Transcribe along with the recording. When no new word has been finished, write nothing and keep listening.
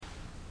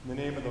In the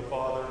name of the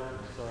Father, and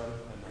the Son,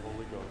 and the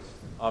Holy Ghost.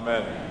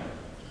 Amen.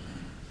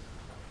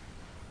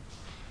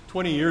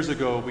 20 years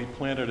ago, we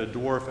planted a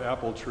dwarf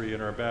apple tree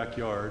in our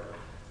backyard.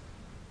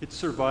 It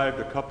survived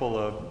a couple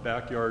of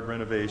backyard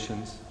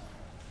renovations.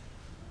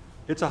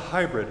 It's a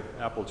hybrid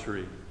apple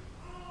tree.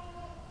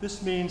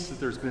 This means that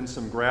there's been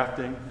some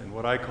grafting and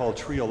what I call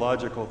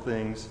treological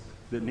things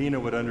that Nina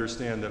would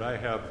understand that I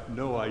have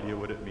no idea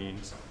what it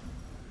means,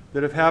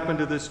 that have happened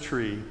to this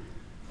tree.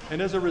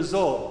 And as a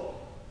result,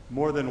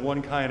 more than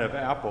one kind of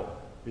apple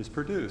is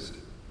produced.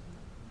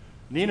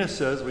 Nina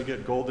says we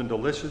get Golden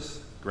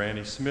Delicious,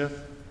 Granny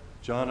Smith,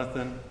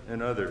 Jonathan,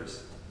 and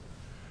others.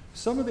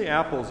 Some of the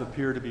apples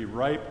appear to be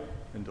ripe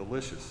and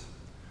delicious.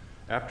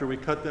 After we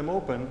cut them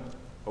open,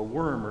 a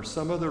worm or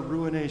some other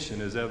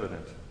ruination is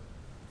evident.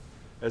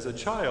 As a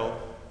child,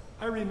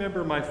 I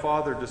remember my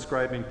father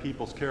describing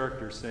people's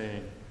character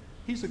saying,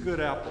 "He's a good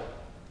apple,"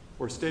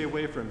 or "Stay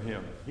away from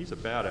him, he's a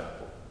bad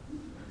apple."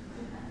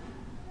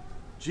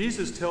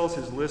 Jesus tells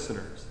his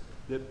listeners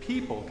that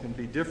people can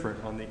be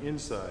different on the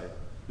inside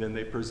than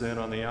they present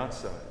on the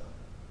outside.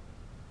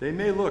 They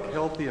may look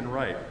healthy and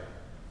ripe,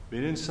 but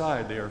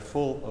inside they are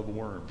full of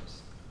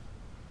worms.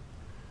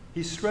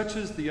 He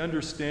stretches the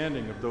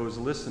understanding of those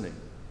listening.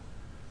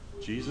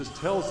 Jesus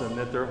tells them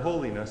that their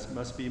holiness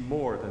must be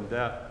more than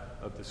that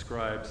of the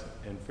scribes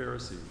and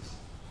Pharisees.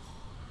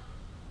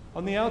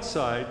 On the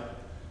outside,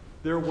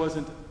 there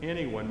wasn't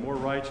anyone more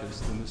righteous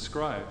than the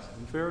scribes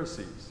and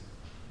Pharisees.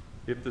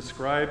 If the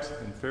scribes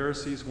and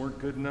Pharisees weren't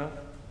good enough,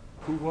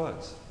 who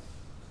was?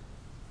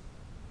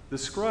 The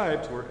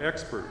scribes were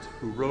experts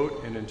who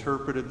wrote and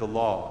interpreted the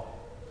law.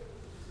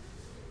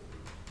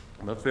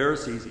 The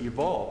Pharisees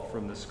evolved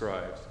from the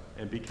scribes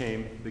and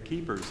became the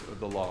keepers of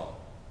the law.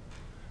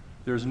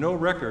 There's no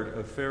record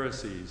of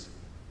Pharisees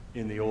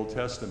in the Old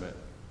Testament.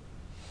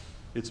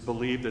 It's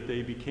believed that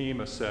they became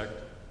a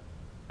sect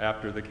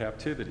after the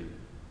captivity.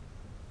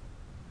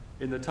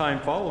 In the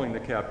time following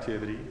the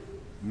captivity,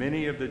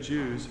 many of the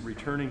Jews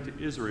returning to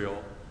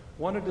Israel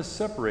wanted to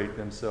separate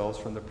themselves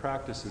from the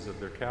practices of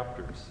their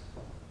captors.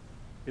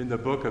 In the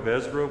book of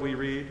Ezra we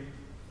read,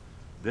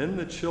 "Then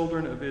the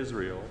children of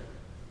Israel,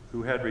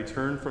 who had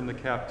returned from the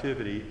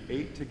captivity,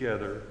 ate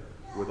together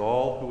with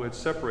all who had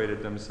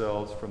separated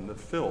themselves from the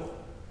filth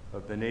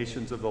of the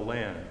nations of the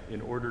land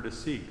in order to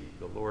seek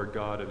the Lord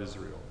God of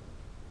Israel."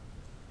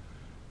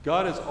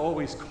 God has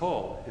always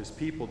called his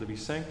people to be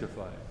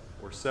sanctified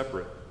or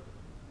separate.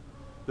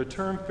 The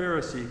term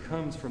Pharisee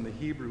comes from the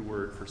Hebrew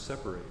word for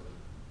separate.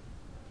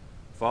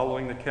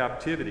 Following the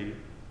captivity,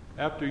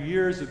 after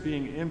years of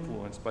being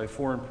influenced by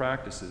foreign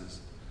practices,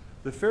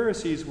 the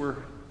Pharisees were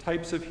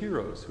types of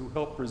heroes who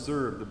helped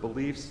preserve the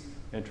beliefs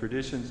and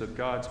traditions of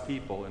God's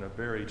people in a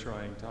very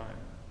trying time.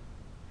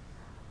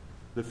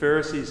 The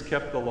Pharisees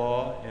kept the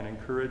law and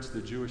encouraged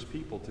the Jewish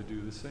people to do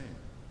the same.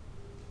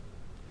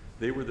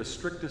 They were the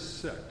strictest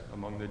sect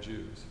among the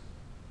Jews.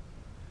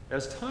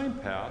 As time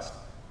passed,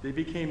 they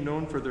became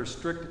known for their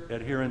strict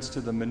adherence to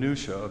the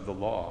minutiae of the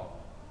law.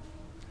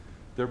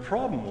 Their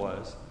problem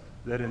was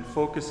that in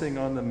focusing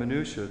on the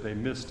minutiae, they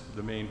missed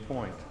the main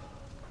point.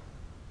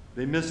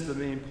 They missed the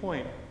main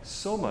point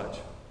so much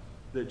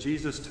that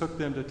Jesus took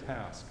them to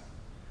task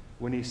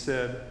when he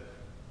said,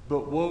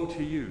 "But woe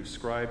to you,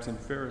 scribes and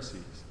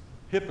Pharisees,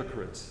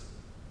 hypocrites,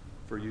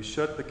 for you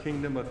shut the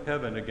kingdom of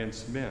heaven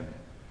against men,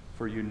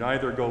 for you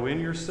neither go in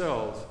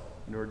yourselves,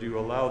 nor do you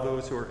allow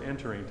those who are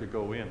entering to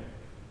go in.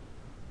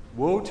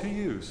 Woe to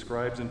you,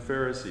 scribes and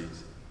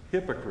Pharisees,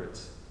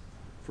 hypocrites,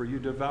 for you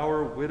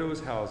devour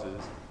widows'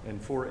 houses,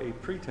 and for a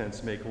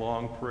pretense make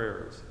long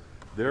prayers.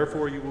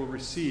 Therefore you will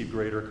receive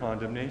greater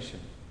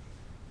condemnation."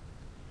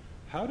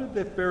 How did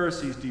the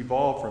Pharisees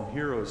devolve from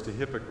heroes to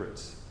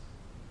hypocrites?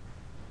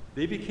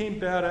 They became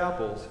bad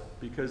apples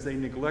because they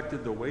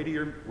neglected the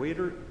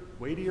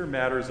weightier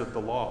matters of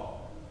the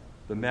law,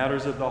 the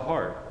matters of the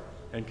heart,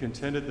 and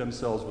contented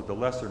themselves with the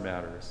lesser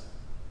matters.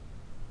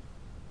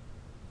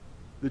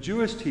 The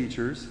Jewish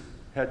teachers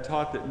had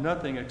taught that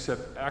nothing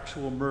except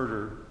actual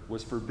murder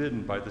was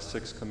forbidden by the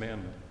sixth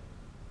commandment.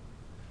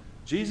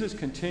 Jesus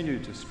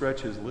continued to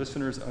stretch his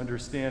listeners'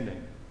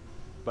 understanding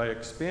by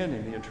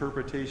expanding the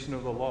interpretation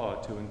of the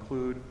law to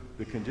include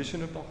the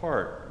condition of the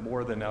heart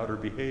more than outer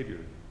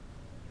behavior.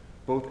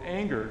 Both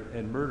anger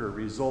and murder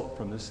result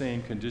from the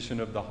same condition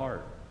of the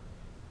heart.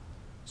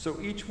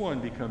 So each one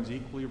becomes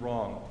equally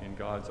wrong in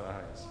God's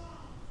eyes.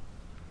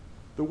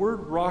 The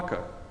word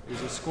raka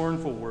is a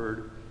scornful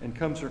word and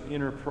comes from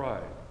inner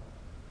pride.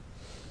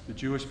 The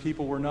Jewish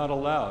people were not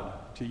allowed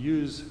to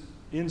use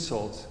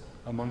insults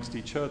amongst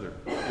each other.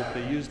 If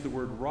they used the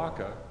word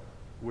raka,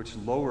 which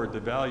lowered the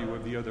value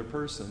of the other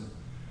person,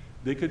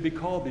 they could be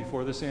called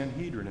before the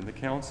Sanhedrin and the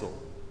council.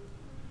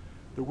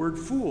 The word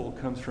fool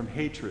comes from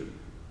hatred.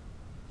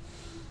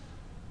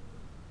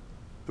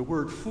 The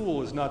word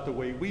fool is not the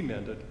way we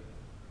meant it,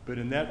 but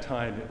in that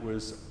time it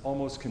was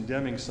almost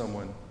condemning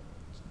someone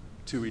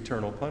to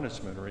eternal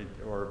punishment,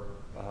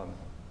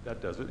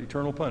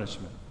 eternal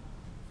punishment.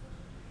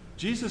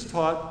 Jesus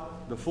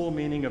taught the full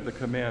meaning of the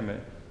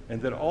commandment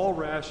and that all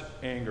rash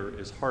anger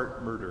is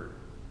heart murder.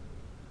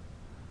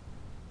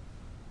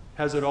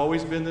 Has it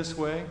always been this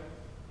way?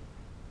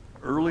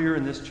 Earlier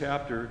in this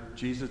chapter,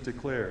 Jesus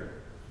declared,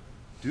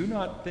 "Do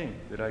not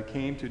think that I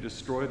came to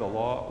destroy the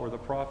law or the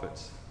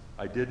prophets.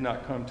 I did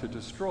not come to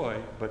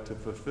destroy, but to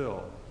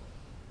fulfill.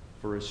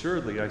 For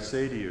assuredly I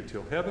say to you,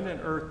 till heaven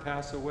and earth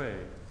pass away,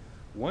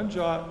 one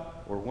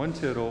jot or one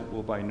tittle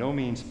will by no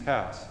means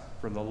pass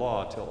from the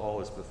law till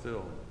all is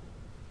fulfilled."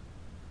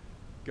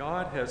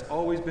 God has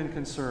always been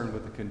concerned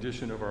with the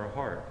condition of our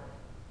heart.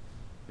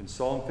 In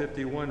Psalm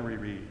 51 we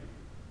read,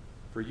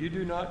 "For you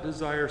do not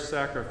desire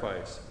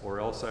sacrifice, or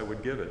else I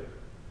would give it.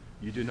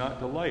 You do not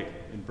delight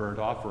in burnt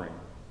offering.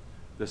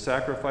 The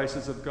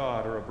sacrifices of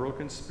God are a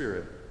broken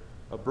spirit,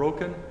 a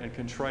broken and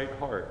contrite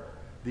heart.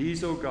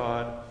 These, O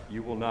God,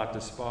 you will not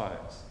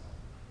despise."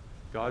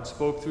 God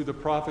spoke through the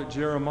prophet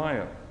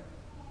Jeremiah,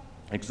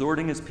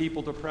 exhorting his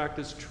people to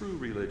practice true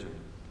religion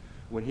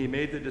when he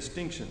made the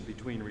distinction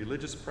between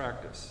religious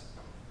practice,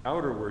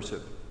 outer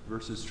worship,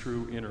 versus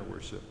true inner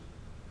worship.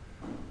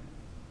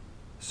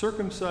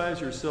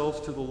 "Circumcise yourselves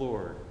to the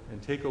Lord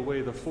and take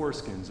away the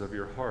foreskins of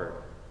your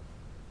heart."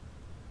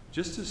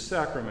 Just as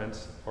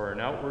sacraments are an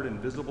outward and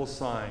visible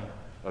sign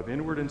of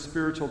inward and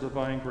spiritual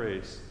divine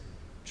grace,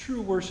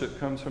 true worship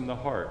comes from the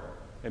heart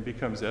and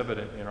becomes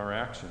evident in our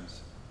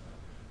actions.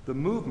 The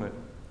movement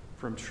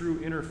from true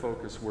inner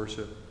focus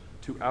worship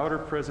to outer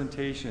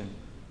presentation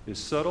is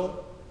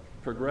subtle,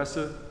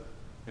 progressive,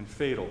 and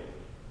fatal.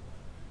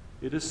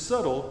 It is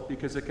subtle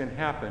because it can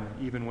happen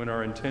even when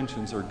our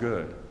intentions are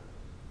good.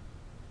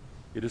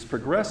 It is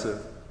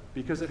progressive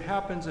because it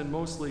happens in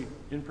mostly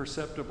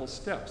imperceptible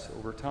steps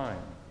over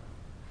time.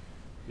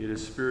 It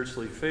is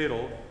spiritually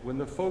fatal when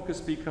the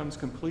focus becomes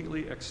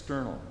completely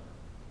external.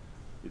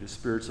 It is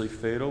spiritually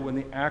fatal when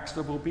the acts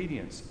of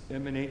obedience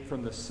emanate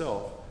from the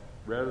self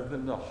rather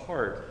than the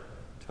heart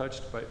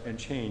touched by and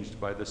changed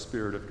by the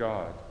Spirit of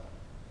God.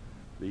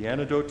 The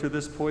antidote to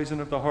this poison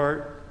of the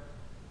heart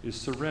is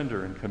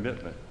surrender and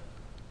commitment.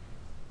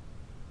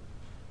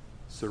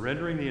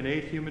 Surrendering the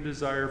innate human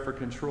desire for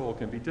control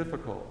can be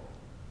difficult,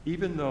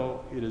 even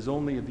though it is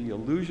only the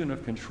illusion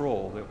of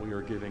control that we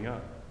are giving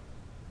up.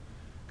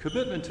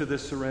 Commitment to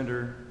this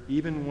surrender,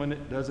 even when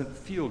it doesn't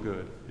feel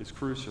good, is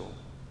crucial.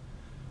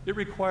 It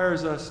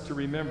requires us to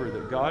remember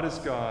that God is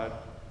God,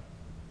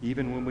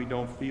 even when we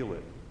don't feel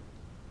it.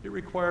 It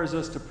requires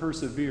us to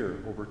persevere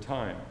over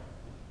time.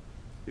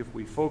 If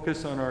we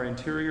focus on our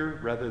interior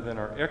rather than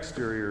our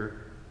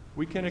exterior,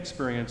 we can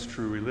experience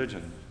true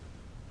religion.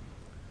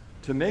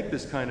 To make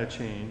this kind of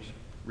change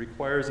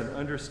requires an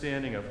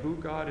understanding of who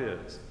God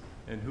is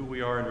and who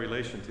we are in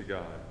relation to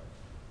God.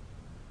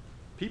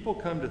 People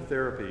come to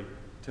therapy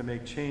to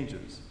make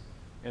changes,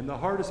 and the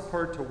hardest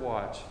part to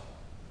watch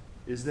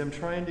is them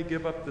trying to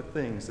give up the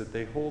things that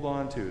they hold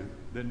on to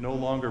that no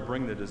longer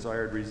bring the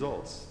desired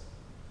results.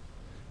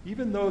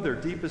 Even though their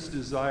deepest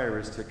desire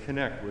is to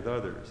connect with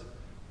others,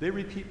 they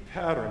repeat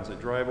patterns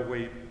that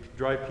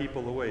drive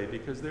people away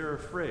because they're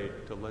afraid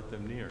to let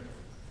them near.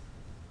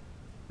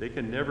 They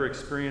can never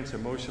experience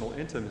emotional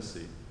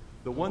intimacy,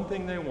 the one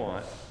thing they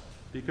want,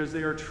 because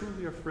they are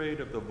truly afraid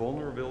of the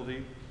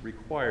vulnerability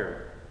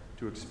required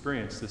to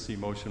experience this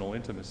emotional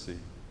intimacy.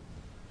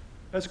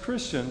 As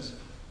Christians,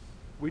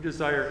 we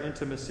desire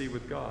intimacy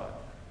with God,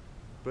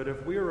 but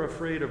if we are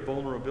afraid of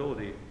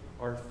vulnerability,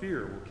 our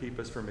fear will keep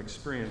us from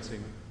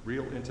experiencing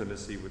real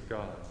intimacy with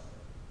God.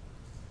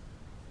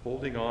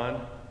 Holding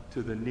on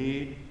to the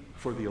need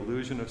for the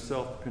illusion of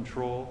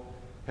self-control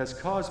has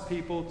caused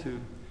people to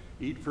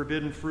eat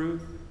forbidden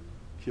fruit,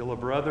 kill a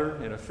brother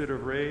in a fit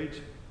of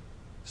rage,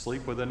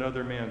 sleep with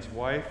another man's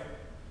wife,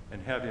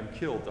 and have him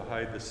killed to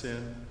hide the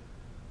sin,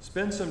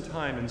 spend some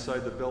time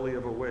inside the belly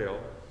of a whale,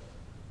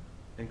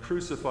 and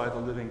crucify the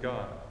living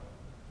God.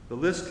 The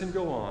list can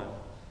go on,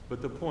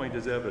 but the point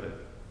is evident.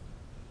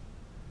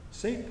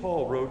 St.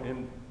 Paul wrote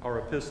in our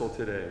epistle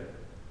today,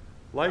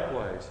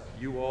 "Likewise,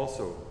 you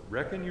also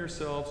reckon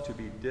yourselves to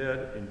be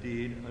dead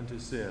indeed unto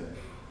sin,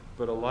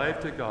 but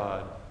alive to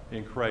God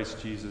in Christ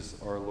Jesus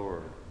our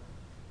Lord."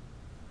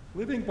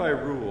 Living by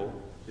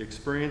rule,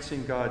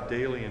 experiencing God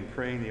daily and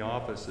praying the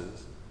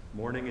offices,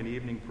 morning and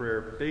evening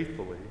prayer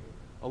faithfully,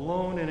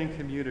 alone and in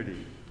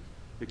community,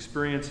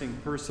 experiencing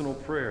personal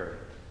prayer,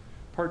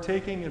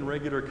 partaking in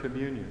regular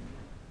communion,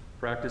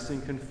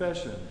 practicing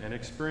confession, and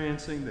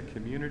experiencing the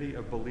community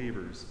of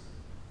believers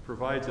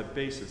provides a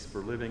basis for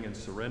living in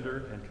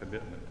surrender and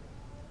commitment.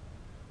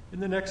 In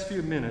the next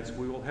few minutes,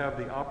 we will have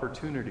the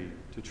opportunity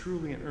to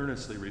truly and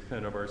earnestly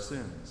repent of our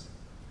sins.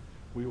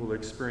 We will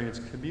experience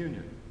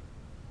communion,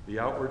 the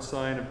outward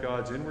sign of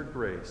God's inward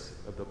grace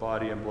of the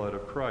body and blood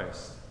of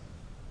Christ.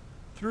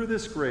 Through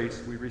this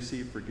grace, we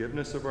receive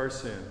forgiveness of our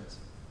sins,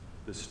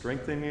 the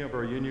strengthening of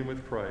our union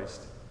with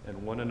Christ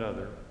and one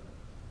another,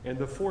 and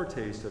the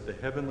foretaste of the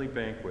heavenly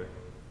banquet,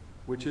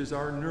 which is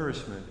our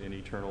nourishment in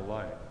eternal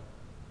life.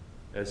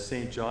 As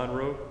St. John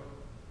wrote,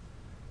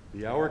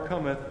 "The hour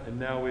cometh, and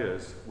now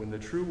is, when the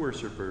true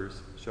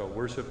worshipers shall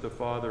worship the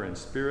Father in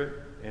spirit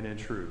and in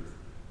truth.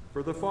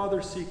 For the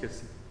Father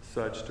seeketh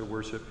such to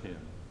worship him."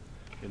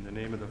 In the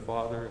name of the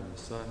Father, and the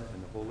Son,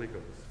 and the Holy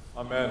Ghost.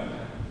 Amen.